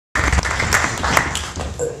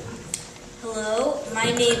Hello,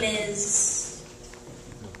 my name is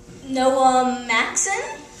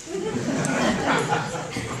Maxin.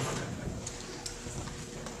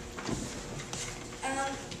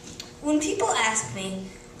 When people ask me,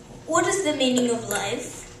 what is the meaning of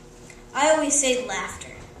life? I always say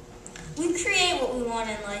laughter. We create what we want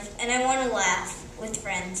in life, and I want to laugh with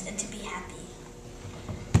friends and to be happy.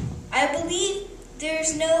 I believe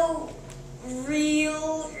there's no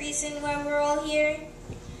real reason why we're all here.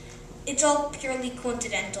 It's all purely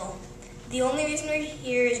coincidental. The only reason we're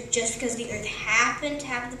here is just because the Earth happened to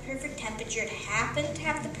have the perfect temperature, it happened to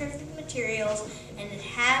have the perfect materials, and it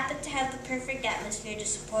happened to have the perfect atmosphere to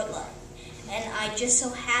support life. And I just so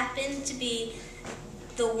happened to be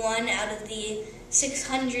the one out of the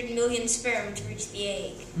 600 million sperm to reach the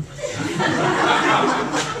egg.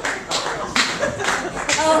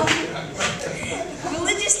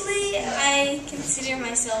 Religiously, I consider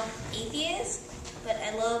myself atheist, but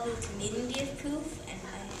I love the community of PUUF, and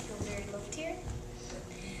I feel very loved here.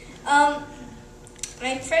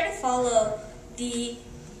 I try to follow the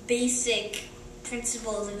basic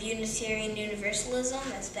principles of Unitarian Universalism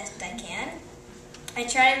as best I can. I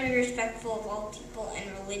try to be respectful of all people and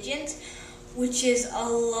religions, which is a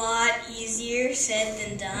lot easier said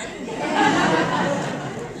than done.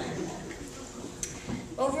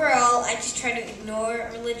 Overall, I just try to ignore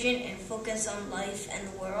religion and focus on life and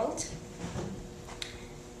the world.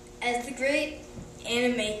 As the great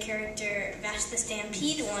anime character Vash the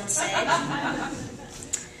Stampede once said,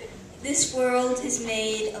 this world is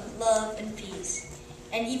made of love and peace.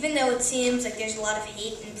 And even though it seems like there's a lot of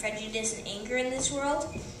hate and prejudice and anger in this world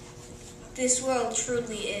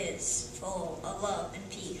truly is full of love and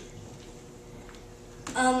peace.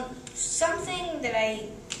 Something that I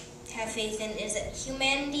have faith in is that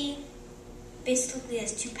humanity basically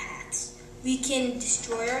has two paths. We can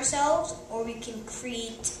destroy ourselves, or we can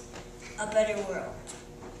create a better world.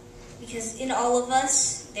 Because in all of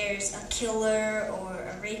us, there's a killer or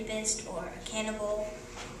a rapist or a cannibal,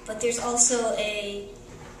 but there's also a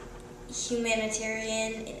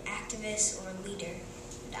humanitarian, an activist, or a leader.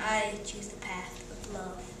 And I choose the path of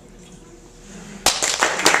love and peace.